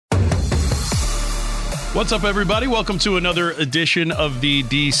What's up, everybody? Welcome to another edition of the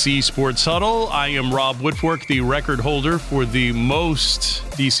DC Sports Huddle. I am Rob Whitworth, the record holder for the most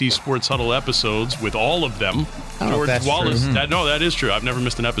DC Sports Huddle episodes, with all of them. George Wallace. No, that is true. I've never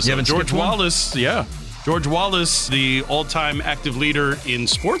missed an episode. George Wallace, George Wallace, the all-time active leader in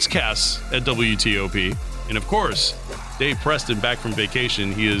sportscasts at WTOP. And, of course, Dave Preston, back from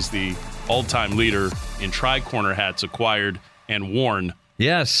vacation. He is the all-time leader in tri-corner hats acquired and worn.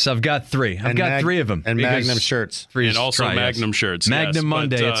 Yes, I've got three. I've got three of them. And Magnum shirts. And also Magnum shirts. Magnum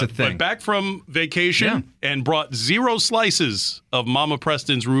Monday, it's a thing. But back from vacation and brought 0 slices of Mama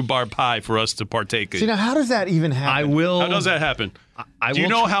Preston's rhubarb pie for us to partake in. See, now, how does that even happen? How does that happen? Do you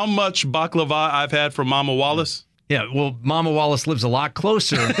know how much baklava I've had from Mama Wallace? Yeah, well, Mama Wallace lives a lot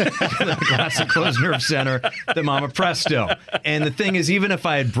closer to the Classic Closed Nerve Center than Mama Presto. And the thing is, even if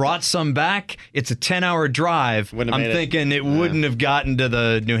I had brought some back, it's a 10-hour drive. I'm thinking it wouldn't have gotten to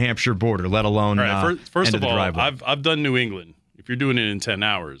the New Hampshire border, let alone first of all, I've done New England. If you're doing it in 10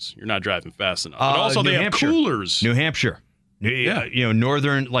 hours, you're not driving fast enough. But also, they have coolers. New Hampshire. Yeah.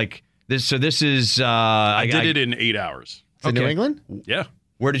 Northern, like this. So this is... I did it in 8 hours. In New England? Yeah.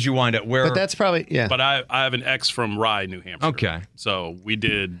 Where did you wind up? Where? But that's probably, But I have an ex from Rye, New Hampshire. Okay. So we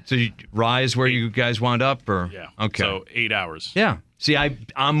did. So Rye is where you guys wound up? Or? Yeah. Okay. So 8 hours. Yeah. See,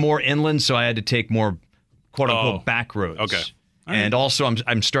 I'm more inland, so I had to take more quote-unquote back roads. Okay. And also,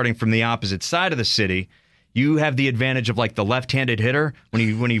 I'm starting from the opposite side of the city. You have the advantage of like the left-handed hitter. When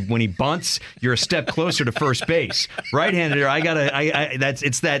he bunts, you're a step closer to first base. Right-handed hitter,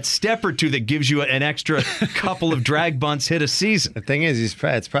 it's that step or two that gives you an extra couple of drag bunts hit a season. The thing is, it's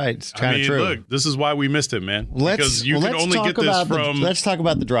kind of true. Look, this is why we missed him, man. Let's talk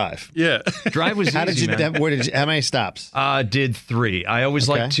about the drive. Yeah, drive was easy, man. How many stops? Did 3. I always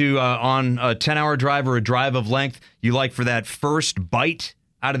like to on a 10-hour drive or a drive of length. You like for that first bite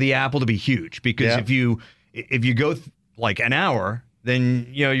out of the apple to be huge, because if you go like an hour, then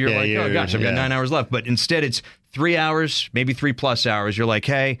you're oh gosh, I've got 9 hours left. But instead, it's 3 hours, maybe 3+ hours. You're like,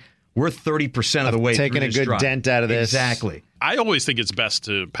 hey, we're 30% of the way taking through a good drive. dent out of this. Exactly. I always think it's best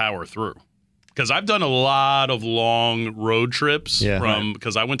to power through, because I've done a lot of long road trips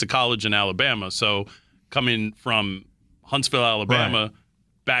because I went to college in Alabama. So coming from Huntsville, Alabama,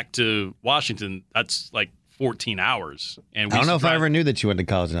 back to Washington, that's like 14 hours. And I don't know if I ever knew that you went to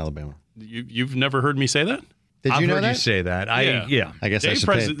college in Alabama. You've never heard me say that? Did you know heard that? you say that. I guess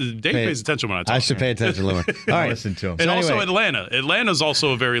Dave pays attention when I talk. I should pay attention, Lou. All right. Listen to him. And also Atlanta. Atlanta's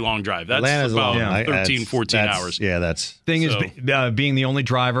also a very long drive. That's Atlanta's about long. 13, 14 hours. Yeah, that's... Thing is, being the only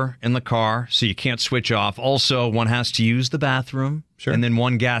driver in the car, so you can't switch off. Also, one has to use the bathroom. Sure. And then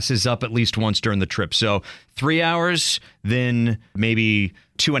one gasses up at least once during the trip. So 3 hours, then maybe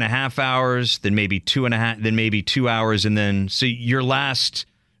 2.5 hours, then maybe 2.5, then maybe 2 hours, and then so your last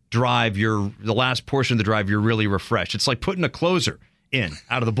drive, the last portion of the drive, you're really refreshed. It's like putting a closer in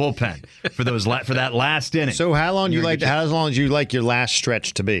out of the bullpen for that last inning. So how long do you like your last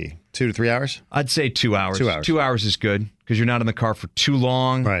stretch to be? 2 to 3 hours? I'd say 2 hours. 2 hours. 2 hours is good because you're not in the car for too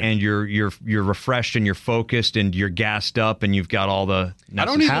long, and you're refreshed and you're focused and you're gassed up and you've got all the. I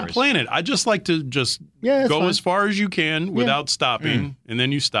don't even plan it. I just like to go as far as you can without stopping, and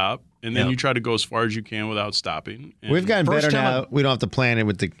then you stop. And then you try to go as far as you can without stopping. And we've gotten better now. We don't have to plan it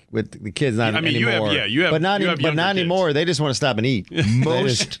with the kids anymore. But not anymore. They just want to stop and eat.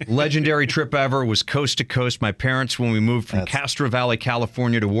 Most legendary trip ever was coast to coast. My parents, when we moved from Castro Valley,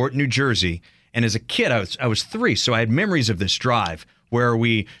 California to Wharton, New Jersey, and as a kid, I was 3, so I had memories of this drive where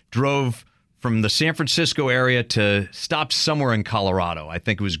we drove from the San Francisco area to stop somewhere in Colorado. I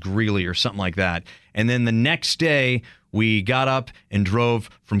think it was Greeley or something like that. And then the next day, we got up and drove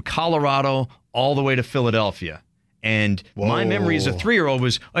from Colorado all the way to Philadelphia. And my memory as a 3-year-old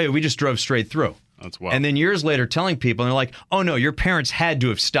was, we just drove straight through. That's wild. And then years later telling people, and they're like, oh, no, your parents had to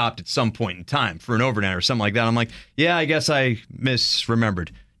have stopped at some point in time for an overnight or something like that. I'm like, yeah, I guess I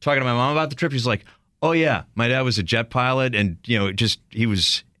misremembered. Talking to my mom about the trip, she's like, oh, yeah, my dad was a jet pilot, and, he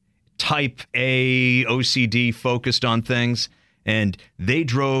was type A, OCD, focused on things, and they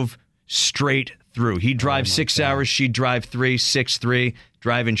drove straight through. He'd drive 6 hours, she'd drive 3, 6, 3,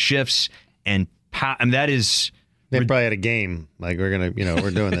 drive in shifts, and that is... They probably had a game, like we're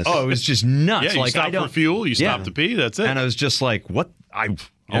doing this. Oh, it was just nuts. Yeah, you like, stop for fuel, you stop to pee, that's it. And I was just like, what?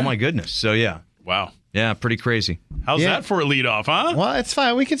 Oh my goodness. So, yeah. Wow. Yeah, pretty crazy. How's that for a leadoff, huh? Well, it's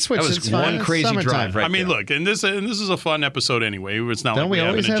fine. We can switch. That was one crazy drive. Right. I mean, look, and this is a fun episode anyway. It's not like we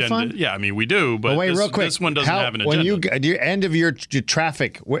have an agenda. Fun? Yeah, I mean, we do, but wait, real quick, this one doesn't have an agenda. When you the end of your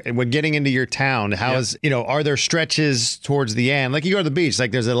traffic, when getting into your town, are there stretches towards the end? Like you go to the beach,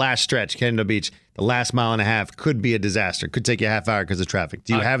 like there's a last stretch, Kendo Beach. The last mile and a half could be a disaster. Could take you a half hour because of traffic.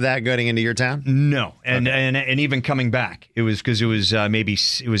 Do you have that going into your town? No, and even coming back, it was because it was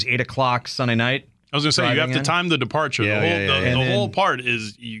 8 o'clock Sunday night. I was going to say, you have to time the departure. The whole part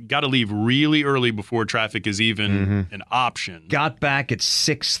is you got to leave really early before traffic is even an option. Got back at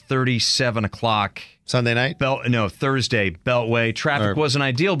 6:30, 7 o'clock. Sunday night? Thursday, Beltway. Traffic wasn't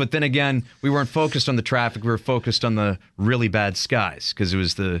ideal, but then again, we weren't focused on the traffic. We were focused on the really bad skies because it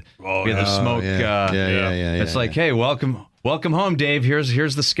was the smoke. It's like, hey, welcome home, Dave.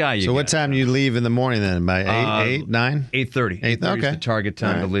 Here's the sky. So what time do you leave in the morning then? By 8, 9? 8:30. 8:30 is the target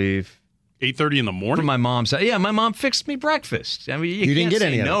time to leave. 8:30 in the morning? From my mom's house. Yeah, my mom fixed me breakfast. I mean, you didn't can't get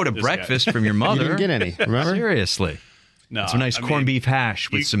any say no to breakfast from your mother. You didn't get any, remember? Seriously. No, some nice corned beef hash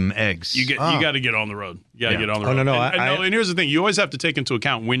with some eggs. You got to get on the road. You got to get on the road. And here's the thing. You always have to take into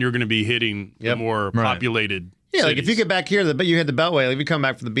account when you're going to be hitting the more populated cities. Like if you get back here, you hit the Beltway. Like if you come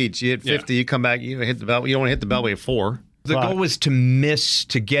back from the beach, you hit 50, you come back, you hit the Beltway. You don't want to hit the Beltway at 4. The goal was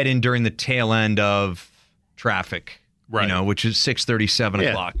to get in during the tail end of traffic. Right. Which is 6:30, 7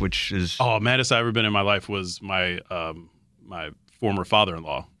 o'clock, which is... Oh, maddest I've ever been in my life was my my former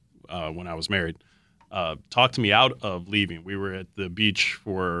father-in-law when I was married. Talked to me out of leaving. We were at the beach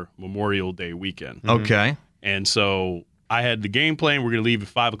for Memorial Day weekend. Okay. And so I had the game plan. We're going to leave at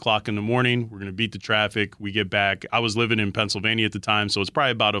 5 o'clock in the morning. We're going to beat the traffic. We get back. I was living in Pennsylvania at the time, so it's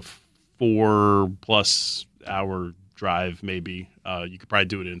probably about a 4+ hour drive maybe. You could probably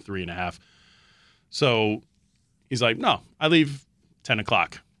do it in 3.5. So... he's like, no, I leave 10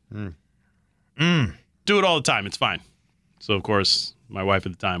 o'clock. Do it all the time. It's fine. So, of course, my wife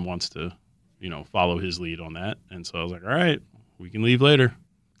at the time wants to, follow his lead on that. And so I was like, all right, we can leave later.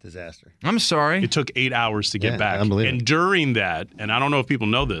 Disaster. I'm sorry. It took 8 hours to get back. And during that, and I don't know if people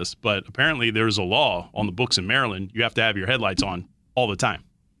know this, but apparently there's a law on the books in Maryland. You have to have your headlights on all the time.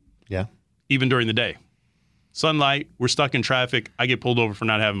 Yeah. Even during the day. Sunlight, we're stuck in traffic. I get pulled over for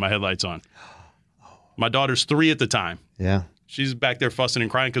not having my headlights on. My daughter's 3 at the time. Yeah. She's back there fussing and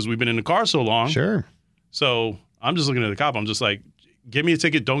crying because we've been in the car so long. Sure. So I'm just looking at the cop. I'm just like, give me a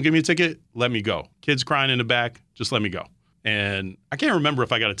ticket. Don't give me a ticket. Let me go. Kids crying in the back. Just let me go. And I can't remember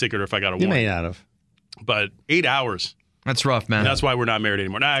if I got a ticket or if I got a warning. You may not have. But 8 hours. That's rough, man. And that's why we're not married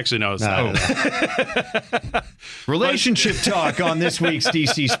anymore. No, actually, no, it's not. Relationship talk on this week's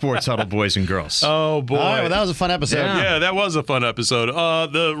DC Sports Huddle, boys and girls. Oh, boy. All right, well, that was a fun episode. Yeah, that was a fun episode.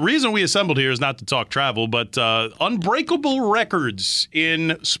 The reason we assembled here is not to talk travel, but unbreakable records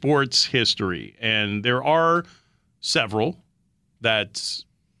in sports history. And there are several that,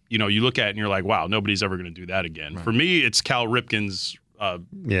 you look at and you're like, wow, nobody's ever going to do that again. Right. For me, it's Cal Ripken's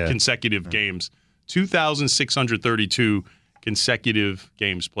consecutive games. 2,632 consecutive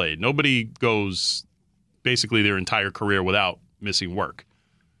games played. Nobody goes basically their entire career without missing work.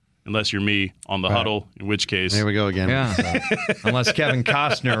 Unless you're me on the huddle, in which case... Here we go again. Yeah. Unless Kevin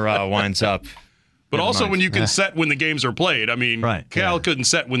Costner winds up. But also when you can set when the games are played. I mean, Cal couldn't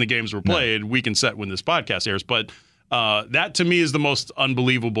set when the games were played. No. We can set when this podcast airs. But that, to me, is the most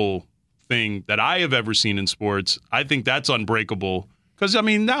unbelievable thing that I have ever seen in sports. I think that's unbreakable. Because, I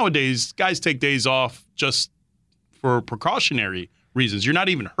mean, nowadays, guys take days off just for precautionary reasons. You're not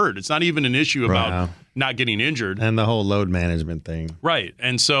even hurt. It's not even an issue about not getting injured. And the whole load management thing. Right.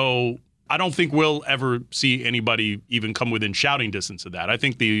 And so I don't think we'll ever see anybody even come within shouting distance of that. I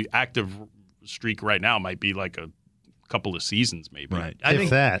think the active streak right now might be like a couple of seasons maybe. Right. I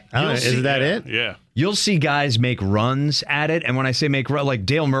think that. Is that it? Yeah. You'll see guys make runs at it. And when I say make run, like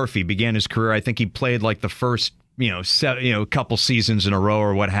Dale Murphy began his career, I think he played like the first couple seasons in a row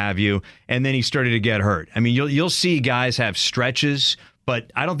or what have you, and then he started to get hurt. I mean, you'll see guys have stretches,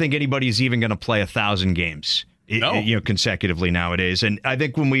 but I don't think anybody's even going to play 1,000 games, consecutively nowadays. And I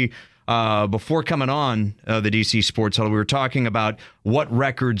think when we before coming on the DC Sports Huddle, we were talking about what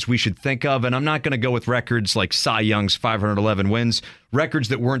records we should think of, and I'm not going to go with records like Cy Young's 511 wins, records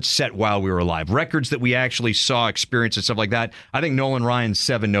that weren't set while we were alive, records that we actually saw, experienced, and stuff like that. I think Nolan Ryan's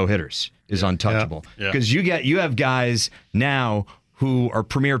 7 no-hitters is untouchable because you have guys now who are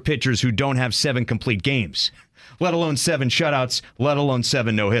premier pitchers who don't have 7 complete games, let alone 7 shutouts, let alone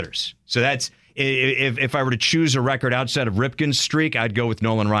 7 no-hitters. So that's if I were to choose a record outside of Ripken's streak, I'd go with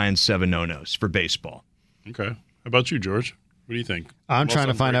Nolan Ryan's 7 no-nos for baseball. Okay. How about you, George? What do you think? I'm trying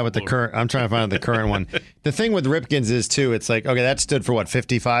to find out what the current. I'm trying to find out the current one. The thing with Ripken's is too. It's like, okay, that stood for what,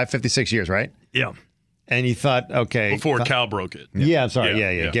 55, 56 years, right? Yeah. And you thought, okay. Before Cal broke it. Yeah, I'm sorry.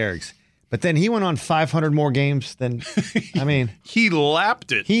 Yeah. Garrick's. But then he went on 500 more games than, I mean. He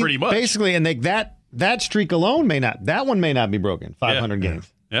lapped it pretty much. Basically, and that streak alone that one may not be broken, 500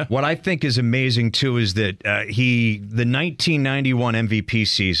 games. Yeah. What I think is amazing, too, is that the 1991 MVP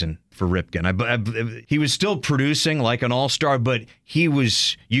season for Ripken, he was still producing like an all-star, but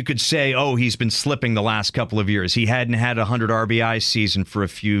you could say, he's been slipping the last couple of years. He hadn't had a 100 RBI season for a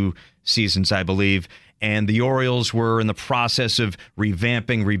few seasons, I believe. And the Orioles were in the process of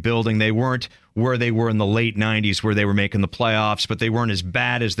revamping, rebuilding. They weren't where they were in the late 90s where they were making the playoffs, but they weren't as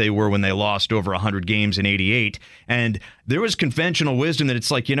bad as they were when they lost over 100 games in 88. And there was conventional wisdom that it's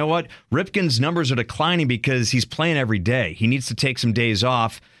like, you know what? Ripken's numbers are declining because he's playing every day. He needs to take some days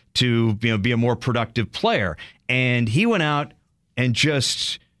off to be a more productive player. And he went out and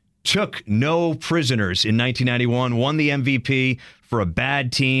just took no prisoners in 1991, won the MVP for a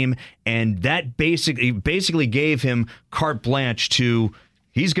bad team, and that basically gave him carte blanche to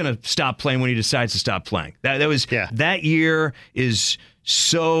he's going to stop playing when he decides to stop playing. That year is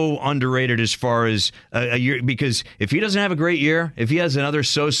so underrated as far as a year, because if he doesn't have a great year, if he has another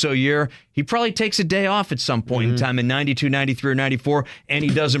so-so year, he probably takes a day off at some point in time in 92, 93, or 94, and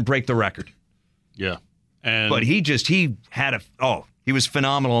he doesn't break the record. Yeah. But he was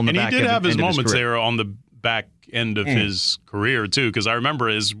phenomenal on the back end. And he did have his moments there there on the back end of his career, too, because I remember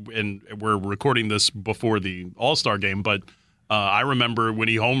and we're recording this before the All-Star game, but I remember when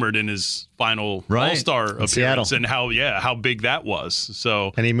he homered in his final All-Star appearance Seattle. And how big that was.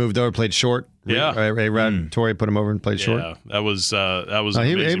 So and he moved over, played short. Yeah, Torrey put him over and played short. Yeah, that was an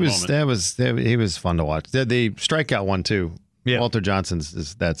amazing moment. He was fun to watch. The strikeout one too. Yeah. Walter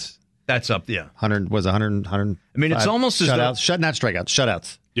Johnson's that's up. Yeah, 100. I mean, it's almost as though not strikeouts,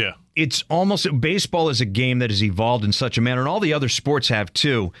 shutouts. Yeah. It's almost, baseball is a game that has evolved in such a manner, and all the other sports have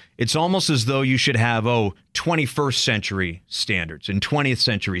too. It's almost as though you should have 21st century standards and 20th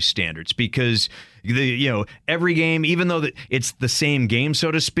century standards, because every game, even though it's the same game,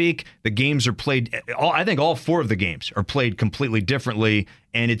 so to speak, the games are played. I think all four of the games are played completely differently,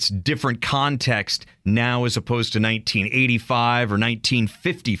 and it's different context now as opposed to 1985 or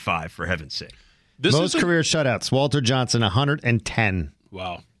 1955, for heaven's sake. Most career shutouts. Walter Johnson, 110.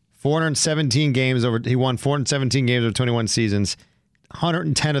 Wow. 417 games he won 417 games over 21 seasons.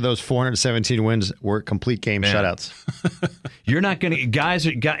 110 of those 417 wins were complete game shutouts. You're not going to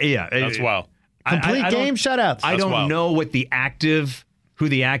That's wild. Complete game shutouts. I don't know what who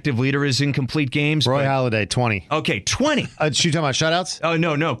the active leader is in complete games. Roy Halladay, 20. Okay, 20. You talking about shutouts? Oh,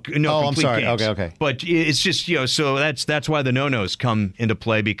 no. Oh, I'm sorry. Games. Okay. But it's just, so that's why the no-nos come into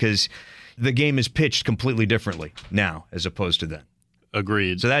play, because the game is pitched completely differently now as opposed to then.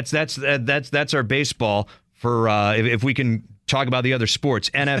 Agreed. So that's our baseball. For if we can talk about the other sports,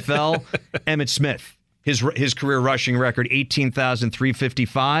 NFL, Emmitt Smith, his career rushing record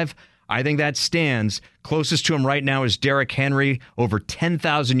 18,355. I think that stands. Closest to him right now is Derrick Henry, over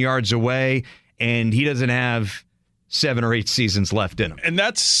 10,000 yards away, and he doesn't have 7 or 8 seasons left in him. And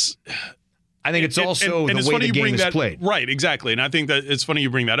that's, I think it's also the way the game is played. Right, exactly. And I think that it's funny you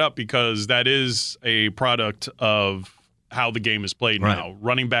bring that up, because that is a product of how the game is played now.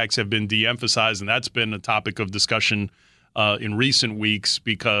 Running backs have been de-emphasized, and that's been a topic of discussion in recent weeks,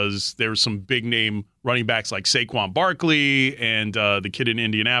 because there's some big-name running backs like Saquon Barkley and the kid in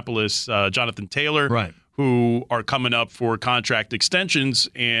Indianapolis, Jonathan Taylor, who are coming up for contract extensions,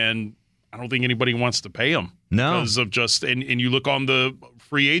 and I don't think anybody wants to pay them. No. Because of and you look on the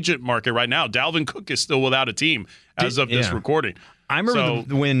free agent market right now, Dalvin Cook is still without a team as of this recording. I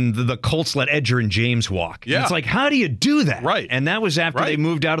remember when the Colts let Edger and James walk. Yeah. And it's like, how do you do that? Right. And that was after they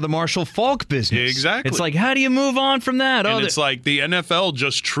moved out of the Marshall Faulk business. Exactly. It's like, how do you move on from that? And it's like the NFL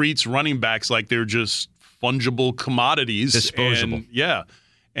just treats running backs like they're just fungible commodities. Disposable.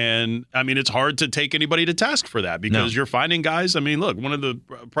 And I mean, it's hard to take anybody to task for that, because you're finding guys. I mean, look, one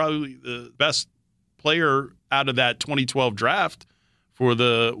of probably the best player out of that 2012 draft for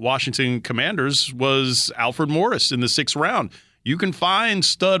the Washington Commanders was Alfred Morris in the 6th round. You can find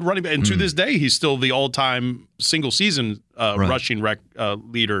stud running back, and to this day, he's still the all-time single-season rushing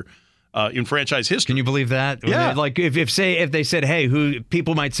leader in franchise history. Can you believe that? Yeah. Like if they said, hey, who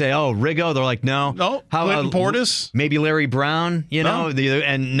people might say, oh, Riggo, they're like, no. Clinton Portis, maybe Larry Brown,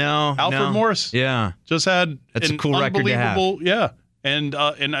 Alfred Morris, just had that's a cool record to have. And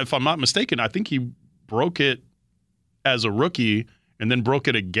if I'm not mistaken, I think he broke it as a rookie, and then broke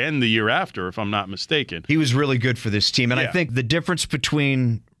it again the year after, if I'm not mistaken. He was really good for this team. And I think the difference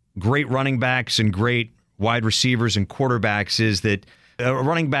between great running backs and great wide receivers and quarterbacks is that A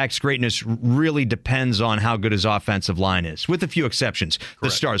running back's greatness really depends on how good his offensive line is, with a few exceptions. Correct.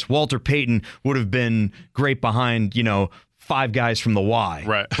 The stars. Walter Payton would have been great behind, 5 guys from the Y.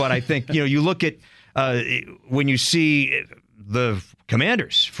 Right. But I think, you look at when you see the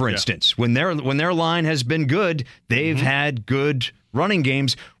Commanders, for instance, when their line has been good, they've had good running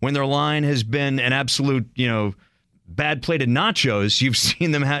games. When their line has been an absolute, bad play to nachos, you've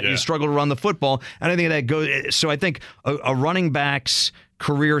seen them struggle to run the football. And I think that goes. So I think a running back's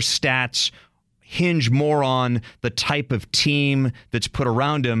career stats hinge more on the type of team that's put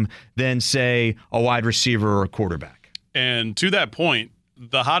around him than, say, a wide receiver or a quarterback. And to that point,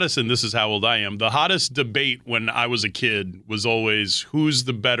 the hottest, and this is how old I am, the hottest debate when I was a kid was always who's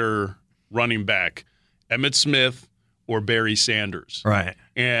the better running back, Emmitt Smith or Barry Sanders. Right.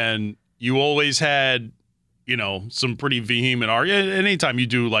 And you always had, some pretty vehement arguments. Anytime you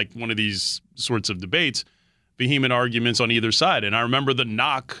do like one of these sorts of debates, vehement arguments on either side. And I remember the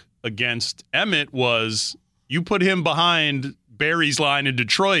knock against Emmitt was you put him behind Barry's line in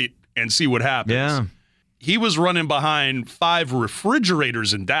Detroit and see what happens. Yeah. He was running behind 5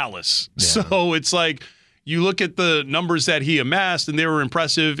 refrigerators in Dallas. Yeah. So it's like you look at the numbers that he amassed, and they were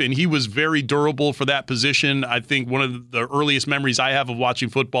impressive, and he was very durable for that position. I think one of the earliest memories I have of watching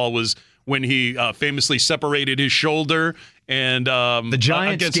football was when he famously separated his shoulder and the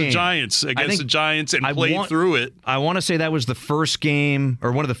Giants against the Giants and played through it. I want to say that was the first game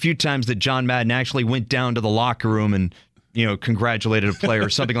or one of the few times that John Madden actually went down to the locker room and congratulated a player or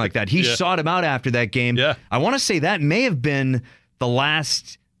something like that. He sought him out after that game. Yeah. I want to say that may have been the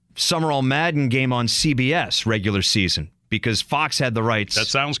last Summerall Madden game on CBS regular season because Fox had the rights. That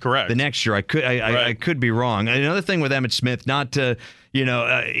sounds correct. The next year. I could be wrong. Another thing with Emmitt Smith, not to,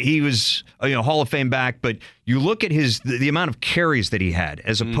 he was a Hall of Fame back, but you look at the amount of carries that he had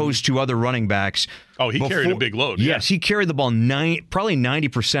as opposed to other running backs. Oh, he carried a big load. Yes, he carried the ball probably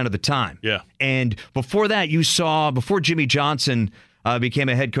 90% of the time. Yeah. And before that, before Jimmy Johnson became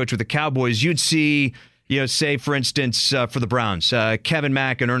a head coach with the Cowboys, you'd see, say, for instance, for the Browns, Kevin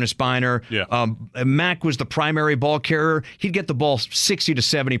Mack and Ernest Biner. Yeah. Mack was the primary ball carrier. He'd get the ball 60 to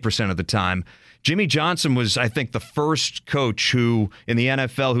 70% of the time. Jimmy Johnson was, I think, the first coach in the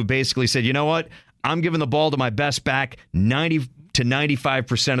NFL who basically said, you know what, I'm giving the ball to my best back 90 to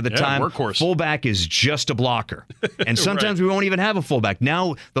 95% of the time. Workhorse. Fullback is just a blocker. And sometimes we won't even have a fullback.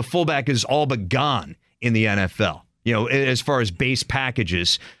 Now the fullback is all but gone in the NFL. As far as base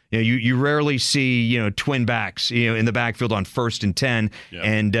packages, you rarely see, twin backs, in the backfield on 1st and 10. Yeah.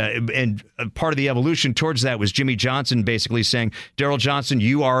 And part of the evolution towards that was Jimmy Johnson basically saying, Darryl Johnson,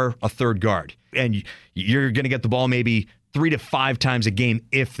 you are a third guard. And you're going to get the ball maybe 3 to 5 times a game,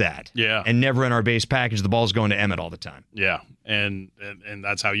 if that. Yeah. And never in our base package. The ball's going to Emmitt all the time. Yeah. And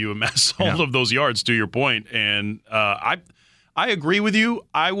that's how you amass all of those yards, to your point. And I agree with you.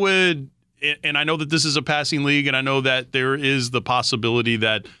 I would, and I know that this is a passing league, and I know that there is the possibility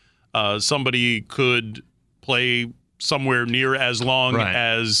that somebody could play somewhere near as long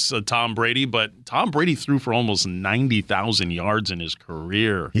as Tom Brady, but Tom Brady threw for almost 90,000 yards in his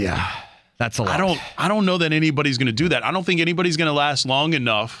career. Yeah. That's a lot. I don't know that anybody's going to do that. I don't think anybody's going to last long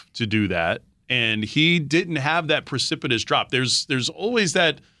enough to do that. And he didn't have that precipitous drop. There's always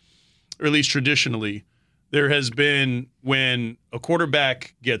that, or at least traditionally, there has been when a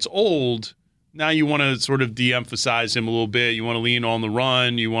quarterback gets old, now you want to sort of de-emphasize him a little bit. You want to lean on the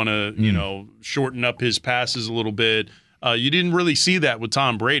run. You want to, shorten up his passes a little bit. You didn't really see that with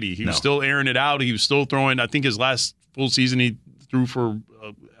Tom Brady. He was still airing it out. He was still throwing. I think his last full season he threw for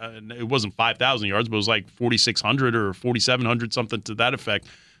it wasn't 5,000 yards, but it was like 4,600 or 4,700, something to that effect.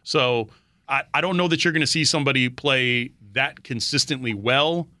 So I don't know that you're going to see somebody play that consistently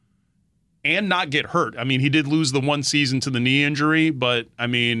well and not get hurt. I mean, he did lose the one season to the knee injury, but I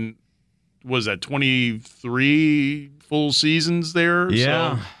mean, was that 23 full seasons there?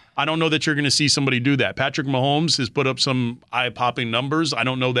 Yeah. So I don't know that you're going to see somebody do that. Patrick Mahomes has put up some eye-popping numbers. I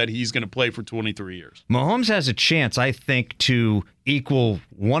don't know that he's going to play for 23 years. Mahomes has a chance, I think, to equal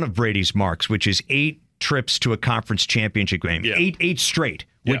one of Brady's marks, which is 8 trips to a conference championship game. Yeah. 8 straight,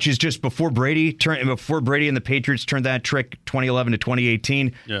 which is just before Brady and the Patriots turned that trick 2011 to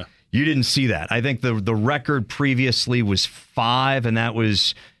 2018. Yeah. You didn't see that. I think the record previously was 5, and that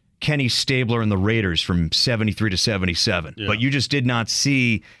was Kenny Stabler and the Raiders from 73 to 77. Yeah. But you just did not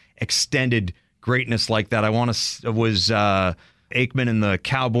see extended greatness like that. I want to was Aikman and the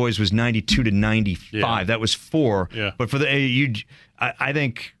Cowboys was 92 to 95. Yeah. That was 4. Yeah. But for I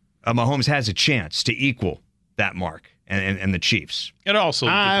think Mahomes has a chance to equal that mark and the Chiefs. It also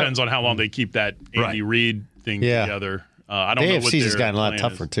depends on how long they keep that Andy Reid thing together. I don't know what AFC's has gotten a lot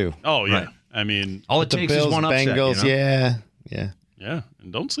tougher too. Oh yeah. Right. I mean, all it takes Bills, is one upset. Bengals, yeah. Yeah,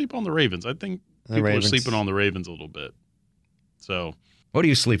 and don't sleep on the Ravens. I think people are sleeping on the Ravens a little bit. So, what are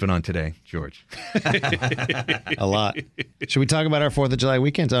you sleeping on today, George? A lot. Should we talk about our 4th of July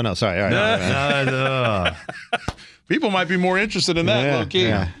weekends? Oh, no, sorry. All right. No. People might be more interested in that, low-key.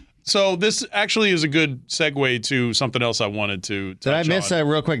 Yeah. So this actually is a good segue to something else I wanted to touch on. Did I miss,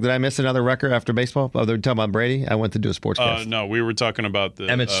 real quick, did I miss another record after baseball? Oh, they're talking about Brady? I went to do a sportscast. No, we were talking about the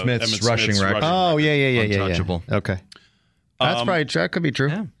Emmett Smith's rushing record. Oh, yeah. Untouchable. Okay. That's probably true. That could be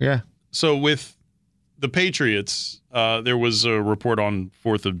true. Yeah. So with the Patriots, there was a report on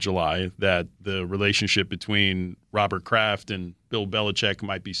 4th of July that the relationship between Robert Kraft and Bill Belichick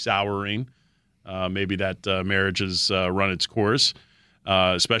might be souring. Maybe that marriage has run its course.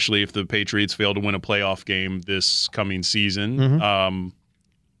 Especially if the Patriots fail to win a playoff game this coming season. Mm-hmm.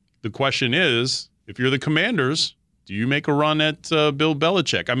 The question is, if you're the Commanders, do you make a run at Bill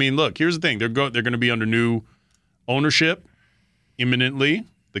Belichick? I mean, look, here's the thing. They're going to be under new ownership imminently.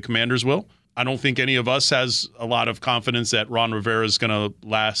 The Commanders will. I don't think any of us has a lot of confidence that Ron Rivera is going to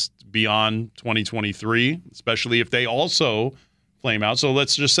last beyond 2023, especially if they also flame out. So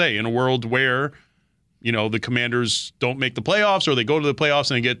let's just say in a world where the Commanders don't make the playoffs, or they go to the playoffs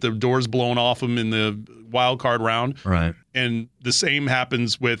and they get the doors blown off them in the wild card round. Right. And the same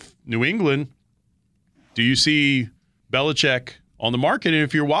happens with New England. Do you see Belichick on the market? And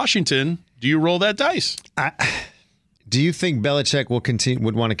if you're Washington, do you roll that dice? Do you think Belichick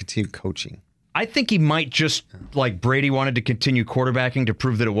would want to continue coaching? I think he might just, like Brady wanted to continue quarterbacking to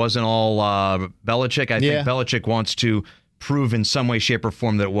prove that it wasn't all Belichick. I think Belichick wants to prove in some way, shape, or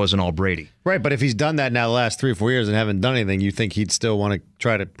form that it wasn't all Brady. Right, but if he's done that now the last 3 or 4 years and haven't done anything, you think he'd still want to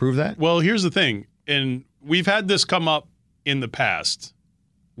try to prove that? Well, here's the thing, and we've had this come up in the past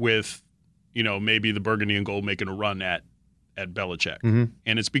with, maybe the Burgundy and Gold making a run at Belichick. Mm-hmm.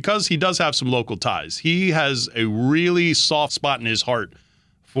 And it's because he does have some local ties. He has a really soft spot in his heart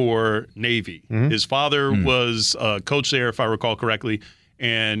for Navy. Mm-hmm. His father was a coach there, if I recall correctly,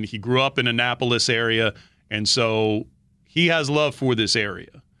 and he grew up in Annapolis area, and so he has love for this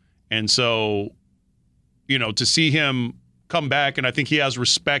area. And so, to see him come back, and I think he has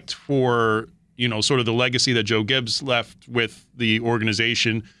respect for, sort of the legacy that Joe Gibbs left with the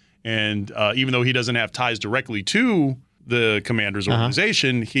organization. And even though he doesn't have ties directly to the Commanders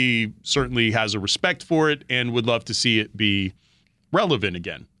organization, he certainly has a respect for it and would love to see it be relevant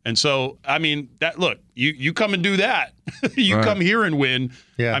again. And so, I mean, you come and do that. You come here and win.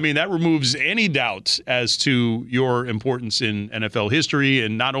 Yeah. I mean, that removes any doubt as to your importance in NFL history.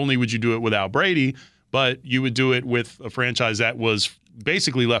 And not only would you do it without Brady, but you would do it with a franchise that was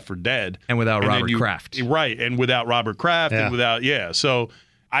basically left for dead. And without Robert Kraft. Right. And without Robert Kraft. Yeah. And without, So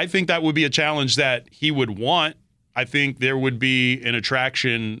I think that would be a challenge that he would want. I think there would be an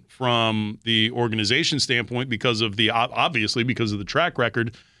attraction from the organization standpoint because of obviously because of the track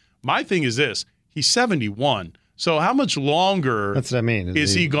record. My thing is this: he's 71. So how much longer That's what I mean.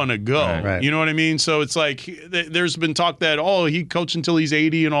 is he going to go? Right. You know what I mean? So it's like there's been talk that, he coached until he's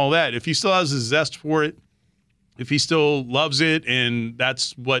 80 and all that. If he still has a zest for it, if he still loves it, and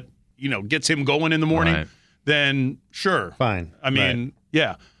that's what, gets him going in the morning, then sure. Fine. I mean,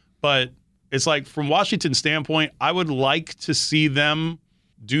 yeah. But it's like from Washington's standpoint, I would like to see them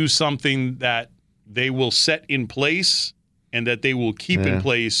do something that they will set in place and that they will keep in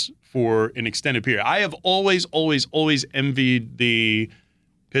place for an extended period. I have always, always, always envied the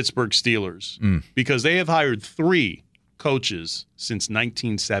Pittsburgh Steelers because they have hired 3 coaches since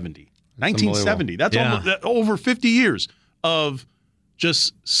 1970. 1970. That's almost over 50 years of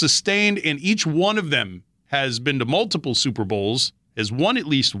just sustained, and each one of them has been to multiple Super Bowls, has won at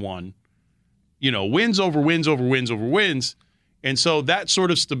least one. Wins over wins over wins over wins. And so that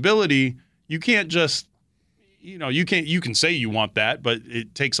sort of stability, you can't just, you can say you want that, but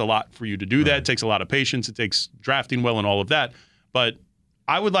it takes a lot for you to do that. It takes a lot of patience. It takes drafting well and all of that. But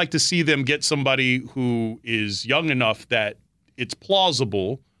I would like to see them get somebody who is young enough that it's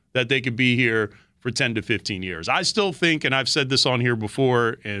plausible that they could be here for 10 to 15 years. I still think, and I've said this on here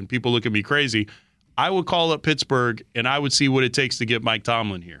before, and people look at me crazy, I would call up Pittsburgh and I would see what it takes to get Mike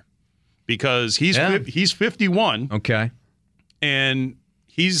Tomlin here. Because he's 51. Okay. And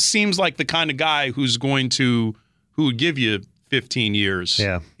he seems like the kind of guy who would give you 15 years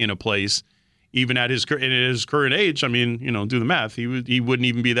in a place, even at his current age. I mean, do the math. He wouldn't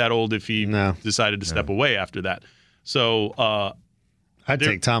even be that old if he decided to step away after that. So I'd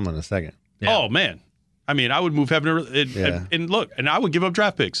take Tomlin a second. Yeah. Oh man, I mean, I would move heaven and look, and I would give up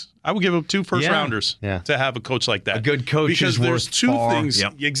draft picks. I would give up 2 first-rounders to have a coach like that. A good coach is worth things.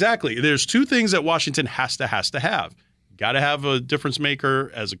 Yep. Exactly. There's 2 things that Washington has to have. You got to have a difference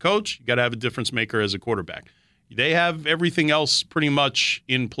maker as a coach. You got to have a difference maker as a quarterback. They have everything else pretty much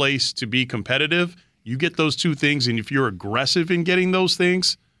in place to be competitive. You get those two things, and if you're aggressive in getting those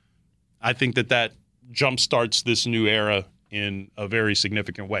things, I think that jumpstarts this new era in a very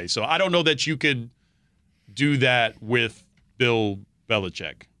significant way. So I don't know that you could do that with Bill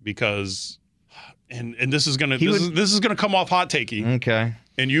Belichick because, and this is gonna this is gonna come off hot takey. Okay.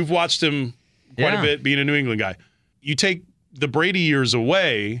 And you've watched him quite a bit, being a New England guy. You take the Brady years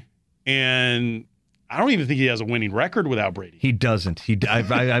away, and I don't even think he has a winning record without Brady. He doesn't.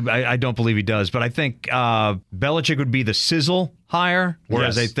 I don't believe he does. But I think Belichick would be the sizzle hire,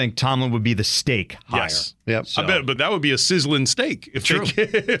 whereas I think Tomlin would be the steak hire. Yes. Yep. I bet, but that would be a sizzling steak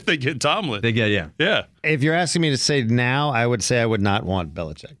if they get Tomlin. Yeah. If you're asking me to say now, I would say I would not want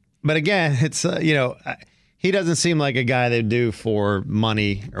Belichick. But again, it's he doesn't seem like a guy they do for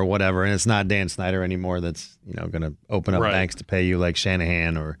money or whatever, and it's not Dan Snyder anymore. That's going to open up banks to pay you like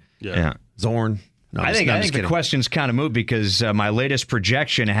Shanahan or Zorn. No, I think the question's kind of moot because my latest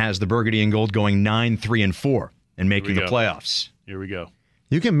projection has the Burgundy and Gold going 9-3-4 and making the playoffs. Here we go.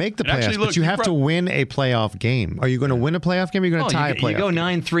 You can make the playoffs, but you have to win a playoff game. Are you going to win a playoff game or are you going to tie a playoff game? You go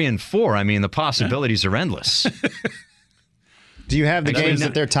 9-3-4. I mean, the possibilities are endless. Do you have the games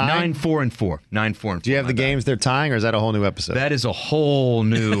that they're tying? 9-4-4. 9-4-4. Do you have the games they're tying, or is that a whole new episode? That is a whole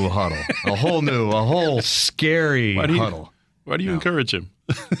new huddle. A whole scary huddle. Why do you encourage him?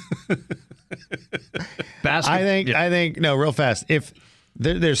 I think no, real fast. If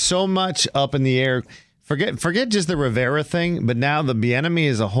there's so much up in the air, forget just the Rivera thing, but now the Bieniemy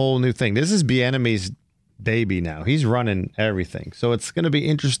is a whole new thing. This is Bieniemy's baby now. He's running everything, so it's going to be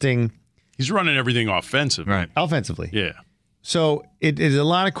interesting. He's running everything offensively. Right. Offensively. Yeah. So it is a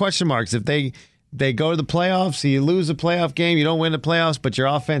lot of question marks. If they go to the playoffs, you lose a playoff game, you don't win the playoffs, but your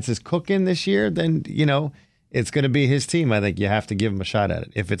offense is cooking this year, then it's going to be his team. I think you have to give him a shot at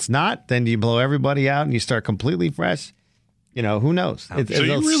it. If it's not, then you blow everybody out and you start completely fresh. Who knows? So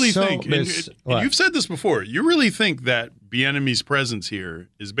you really think, and you've said this before, you really think that Bieniemy's presence here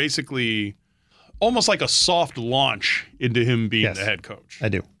is basically almost like a soft launch into him being the head coach? I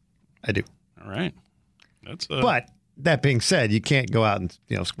do. All right. But that being said, you can't go out and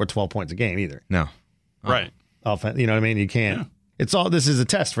score 12 points a game either. No. Right. Offense, you know what I mean? You can't. Yeah. This is a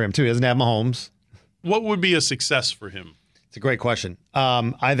test for him too. He doesn't have Mahomes. What would be a success for him? It's a great question.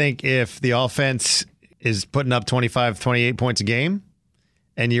 I think if the offense is putting up 25, 28 points a game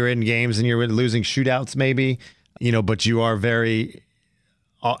and you're in games and you're losing shootouts maybe, but you are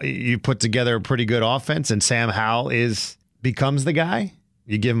you put together a pretty good offense and Sam Howell becomes the guy,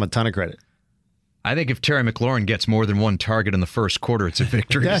 you give him a ton of credit. I think if Terry McLaurin gets more than one target in the first quarter, it's a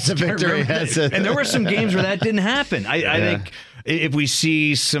victory. That's a victory. And there were some games where that didn't happen. I think if we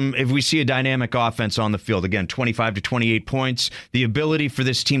see a dynamic offense on the field, again, 25 to 28 points, the ability for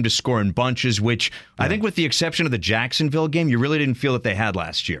this team to score in bunches, which I think with the exception of the Jacksonville game, you really didn't feel that they had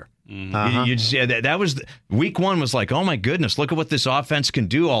last year. Uh-huh. That was week one was like, oh my goodness, look at what this offense can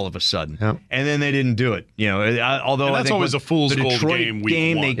do all of a sudden. Yep. And then they didn't do it. Although and that's I think always a fool's gold Detroit game.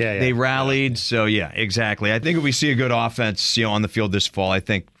 Week one. They rallied. So exactly. I think if we see a good offense, on the field this fall, I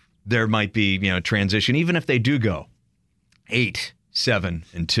think there might be transition, even if they do go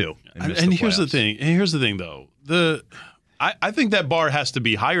 8-7-2. And here's the thing. Here's the thing, though. I think that bar has to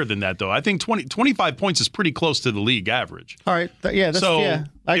be higher than that, though. I think 25 points is pretty close to the league average. All right.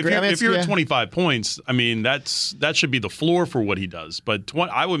 I agree. If you're at 25 points, I mean, that should be the floor for what he does. But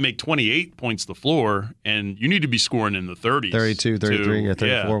I would make 28 points the floor, and you need to be scoring in the 30s. 32, 33, or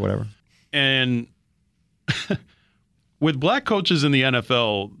 34, whatever. And with black coaches in the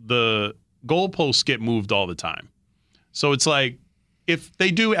NFL, the goalposts get moved all the time. So it's like if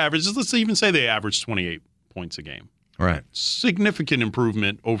they do average, let's even say they average 28 points a game. Right. Significant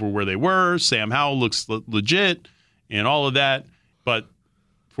improvement over where they were. Sam Howell looks legit and all of that. But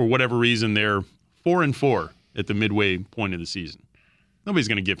for whatever reason, they're 4-4 at the midway point of the season. Nobody's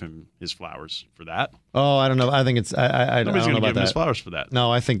going to give him his flowers for that. Oh, I don't know. I think it's I Nobody's don't know going to give about him his that. flowers for that.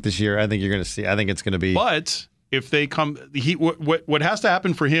 No, I think this year, I think you're going to see. I think it's going to be. But if they come, what has to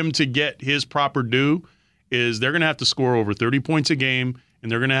happen for him to get his proper due is they're going to have to score over 30 points a game,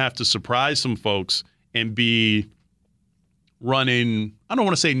 and they're going to have to surprise some folks and be running, I don't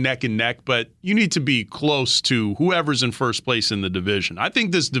want to say neck and neck, but you need to be close to whoever's in first place in the division. I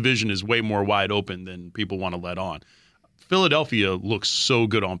think this division is way more wide open than people want to let on. Philadelphia looks so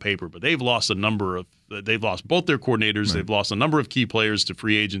good on paper, but they've lost both their coordinators. Right. They've lost a number of key players to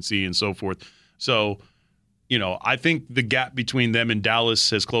free agency and so forth. So, I think the gap between them and Dallas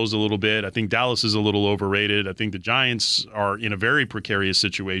has closed a little bit. I think Dallas is a little overrated. I think the Giants are in a very precarious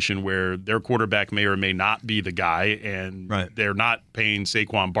situation where their quarterback may or may not be the guy, and they're not paying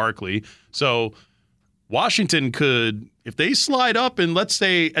Saquon Barkley. So Washington could, if they slide up and let's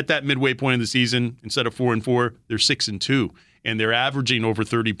say at that midway point of the season, instead of 4-4, they're 6-2, and they're averaging over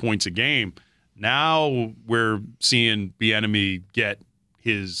 30 points a game. Now we're seeing Bieniemy get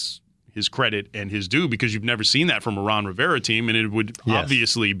his credit and his due, because you've never seen that from a Ron Rivera team, and it would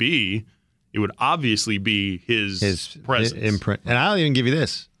obviously be his presence. Imprint. And I'll even give you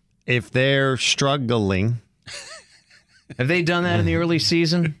this: if they're struggling, have they done that in the early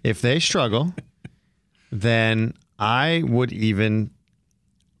season? If they struggle, then I would even,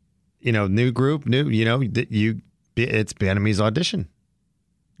 new group, it's Bieniemy's audition.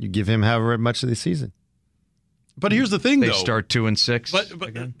 You give him however much of the season. But here's the thing, they though. They start 2-6.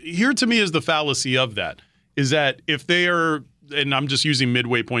 But here to me is the fallacy of that, is that if they are, and I'm just using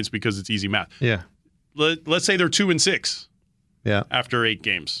midway points because it's easy math. Yeah. Let's say they're 2-6. Yeah. After 8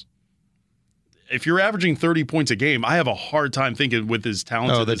 games. If you're averaging 30 points a game, I have a hard time thinking with as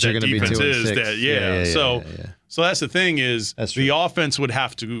talented as that defense is. So that's the thing is the offense would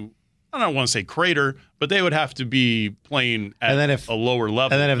have to, I don't want to say crater, but they would have to be playing at a lower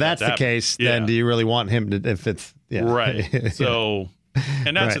level. And then if that's the case, then do you really want him to, if it's, Right. So,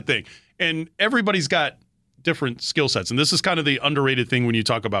 and that's the thing. And everybody's got different skill sets. And this is kind of the underrated thing when you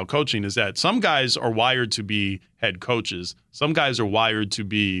talk about coaching, is that some guys are wired to be head coaches. Some guys are wired to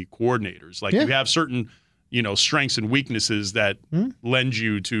be coordinators. Like you have certain, strengths and weaknesses that lend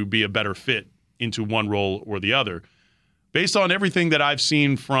you to be a better fit into one role or the other. Based on everything that I've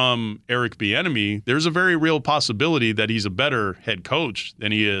seen from Eric Bieniemy, there's a very real possibility that he's a better head coach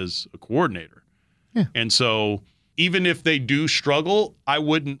than he is a coordinator. Yeah. And so even if they do struggle, I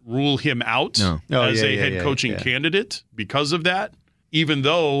wouldn't rule him out as a head coaching candidate because of that, even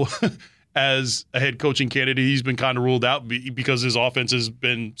though as a head coaching candidate, he's been kind of ruled out because his offense has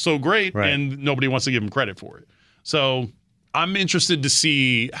been so great and nobody wants to give him credit for it. So I'm interested to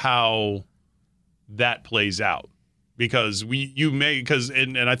see how that plays out. Because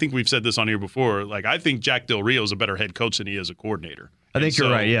and I think we've said this on here before, like I think Jack Del Rio is a better head coach than he is a coordinator. I think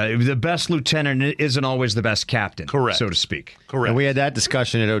you're right. Yeah, the best lieutenant isn't always the best captain, correct, so to speak. Correct. And we had that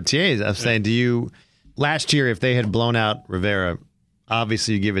discussion at OTAs. I'm saying, last year, if they had blown out Rivera,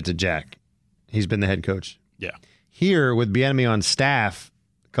 obviously you give it to Jack. He's been the head coach. Yeah. Here with Bieniemy on staff,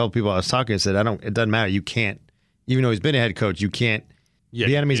 a couple people I was talking to said, it doesn't matter. You can't, even though he's been a head coach, you can't. Yeah,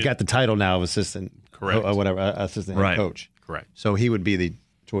 Bieniemy's got the title now of assistant. Correct. Or whatever, assistant head coach. Correct. So he would be the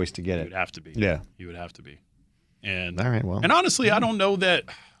choice to get it. He would have to be. Yeah. He would have to be. And all right, well. And honestly, I don't know that,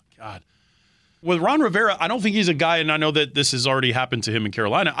 God, with Ron Rivera, I don't think he's a guy, and I know that this has already happened to him in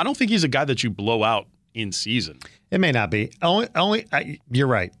Carolina, I don't think he's a guy that you blow out in season. It may not be. You're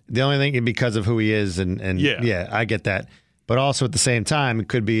right. The only thing, because of who he is, and I get that. But also at the same time, it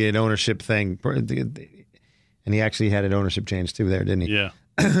could be an ownership thing. And he actually had an ownership change too there, didn't he? Yeah.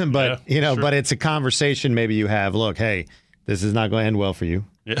 But but it's a conversation maybe you have. Look, hey, this is not going to end well for you.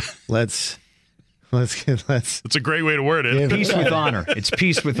 Yeah. Let's. It's a great way to word it. Peace with honor. It's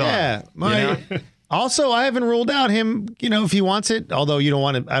peace with honor. Yeah. Also, I haven't ruled out him. If he wants it. Although you don't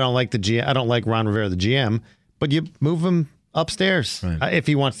want it. I don't like the GM. I don't like Ron Rivera, the GM. But you move him upstairs if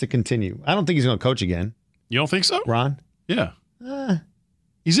he wants to continue. I don't think he's going to coach again. You don't think so, Ron? Yeah.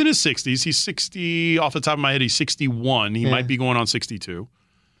 He's in his 60s. He's 60. Off the top of my head, he's 61. He might be going on 62.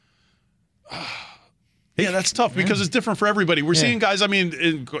 Yeah, that's tough because it's different for everybody. We're seeing guys,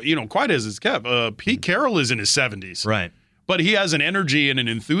 quite as it's kept. Pete Carroll is in his 70s. Right. But he has an energy and an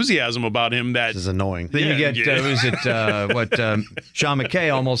enthusisim about him that is annoying. Then you get, Sean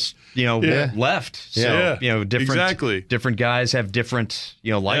McKay almost, left. So, different guys have different,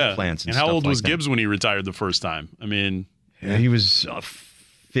 life plans and how old was like Gibbs when he retired the first time? I mean, he was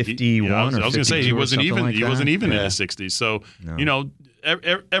 51 I was going to say he wasn't even in his 60s. So,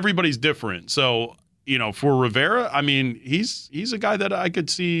 everybody's different. So, for Rivera, I mean, he's a guy that I could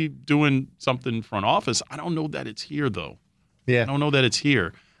see doing something front office. I don't know that it's here, though. Yeah. I don't know that it's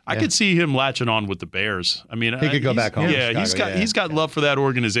here. I could see him latching on with the Bears. I mean, he could go back home. Yeah, he's got love for that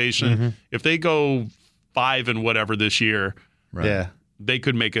organization. Mm-hmm. If they go 5 and whatever this year, they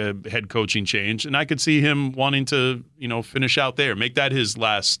could make a head coaching change, and I could see him wanting to, finish out there, make that his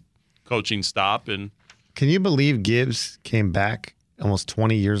last coaching stop. And can you believe Gibbs came back almost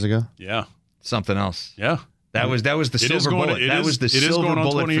 20 years ago? Yeah. Something else. Yeah. That was the silver bullet. That was the silver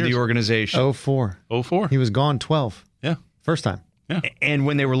bullet for the organization. 04. He was gone 12. Yeah. First time. Yeah. And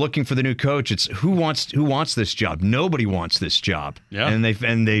when they were looking for the new coach, it's who wants this job? Nobody wants this job. Yeah.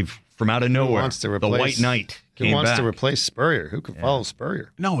 And they've from out of nowhere, the White Knight came back. To replace Spurrier? Who could follow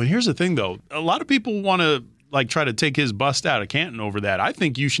Spurrier? No, and here's the thing though. A lot of people want to try to take his bust out of Canton over that. I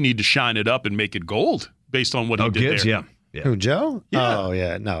think you should need to shine it up and make it gold based on what he did Gibbs, there. Yeah. Who, Joe? Yeah. Oh,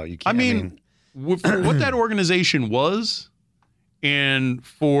 yeah. No, you can't. for what that organization was, and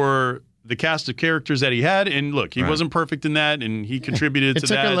for the cast of characters that he had, and look, he wasn't perfect in that, and he contributed to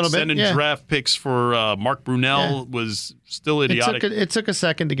that. A little bit. Sending draft picks for Mark Brunell was still idiotic. It took a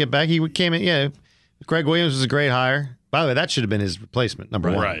second to get back. He came in. Yeah, Greg Williams was a great hire. By the way, that should have been his replacement, number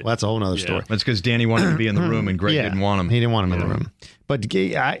one. Right. Well, that's a whole other story. That's because Danny wanted to be in the room and Greg didn't want him. He didn't want him in the room. But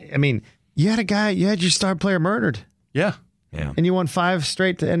I mean, you had your star player murdered. Yeah. Yeah. And you won 5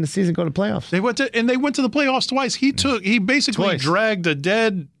 straight to end the season, go to playoffs. They went to the playoffs twice. He basically dragged a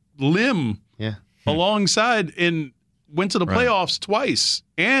dead limb alongside and went to the playoffs twice.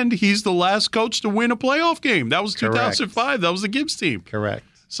 And he's the last coach to win a playoff game. That was 2005. That was the Gibbs team. Correct.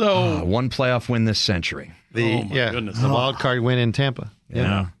 So one playoff win this century. Goodness. The wild card win in Tampa.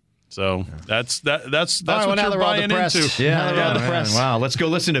 Yeah. So that's what you're buying into. Yeah. Wow. Let's go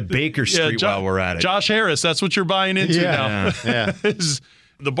listen to Baker Street while we're at it. Josh Harris, that's what you're buying into now. Yeah.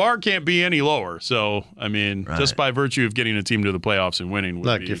 The bar can't be any lower. So, I mean, just by virtue of getting a team to the playoffs and winning.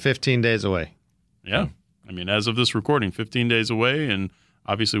 You're 15 days away. Yeah. I mean, as of this recording, 15 days away, and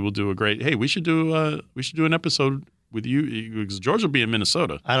obviously we'll do a great. Hey, we should do an episode with you because George will be in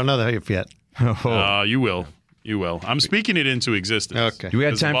Minnesota. I don't know that yet. You will. You will. I'm speaking it into existence. Okay. Do we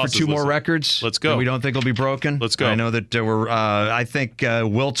have time for 2 more records? Let's go. That we don't think will be broken? Let's go. I know that I think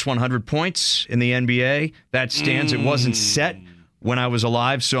Wilt's 100 points in the NBA. That stands. It wasn't set when I was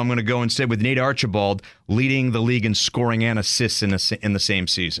alive, so I'm going to go instead with Nate Archibald leading the league in scoring and assists in the same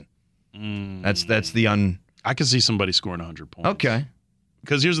season. That's the I can see somebody scoring 100 points. Okay.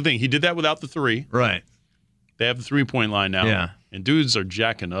 Because here's the thing. He did that without the 3. Right. They have the 3-point line now. Yeah. And dudes are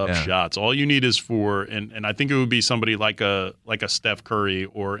jacking up shots. All you need is and I think it would be somebody like a Steph Curry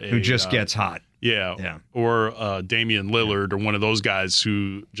or who just gets hot. Yeah. Or Damian Lillard or one of those guys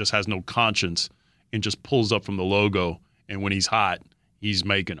who just has no conscience and just pulls up from the logo. And when he's hot, he's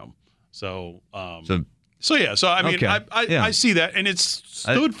making them. So I mean, I see that. And it's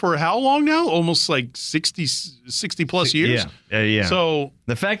stood for how long now? Almost like 60 plus years. Yeah. So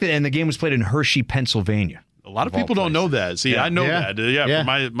the fact that the game was played in Hershey, Pennsylvania. A lot of people don't know that. See, I know that.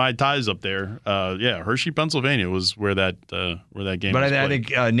 For my ties up there. Hershey, Pennsylvania was where that game was played. But I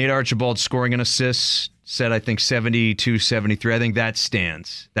think Nate Archibald scoring and assists set, I think, 72, 73. I think that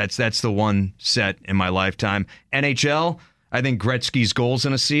stands. That's the one set in my lifetime. NHL, I think Gretzky's goals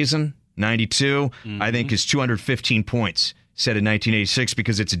in a season, 92. I think his 215 points set in 1986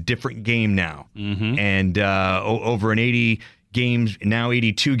 because it's a different game now. And over an 82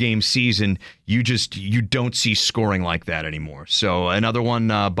 game season, you don't see scoring like that anymore. So another one,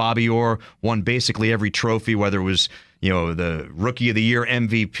 Bobby Orr won basically every trophy, whether it was the Rookie of the Year,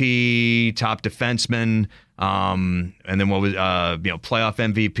 MVP, top defenseman, and then what was playoff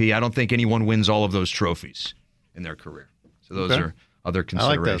MVP. I don't think anyone wins all of those trophies in their career. So those are other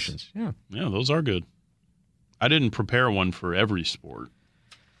considerations. I like those. Yeah, those are good. I didn't prepare one for every sport.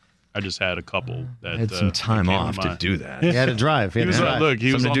 I just had a couple that I had some time off to do that. He had to drive. He was on to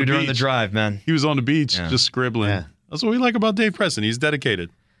do during the drive, man. He was on the beach just scribbling. Yeah. That's what we like about Dave Preston. He's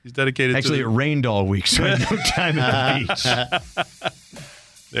dedicated. Actually, it rained all week, so I had no time at the beach.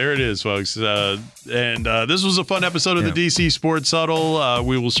 There it is, folks. And this was a fun episode of the DC Sports Huddle.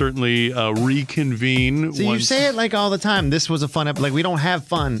 We will certainly reconvene. So you say it like all the time. This was a fun episode. Like we don't have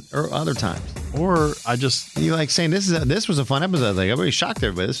fun or other times. Or I just... You like saying this was a fun episode. Like everybody shocked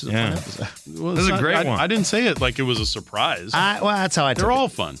everybody. This was a fun episode. Well, this is a great one. I didn't say it like it was a surprise. Well, that's how I took it. They're all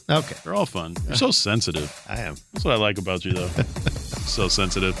fun. Okay. They're all fun. You're so sensitive. I am. That's what I like about you, though. So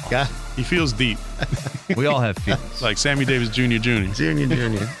sensitive. Yeah. He feels deep. We all have feelings. Like Sammy Davis Jr. Junior.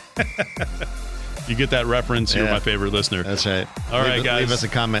 You get that reference, you're my favorite listener. That's right. All right, guys. Leave us a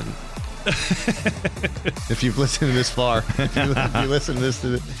comment. If you've listened to this far. If you listen to this.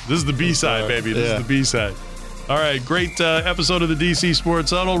 This is the B-side, baby. This is the B-side. All right, great episode of the DC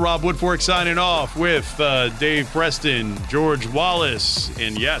Sports Huddle. Rob Woodfork signing off with Dave Preston, George Wallace,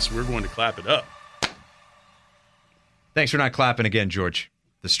 and yes, we're going to clap it up. Thanks for not clapping again, George.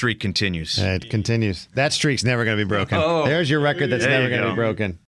 The streak continues. It continues. That streak's never going to be broken. There's your record that's never going to be broken.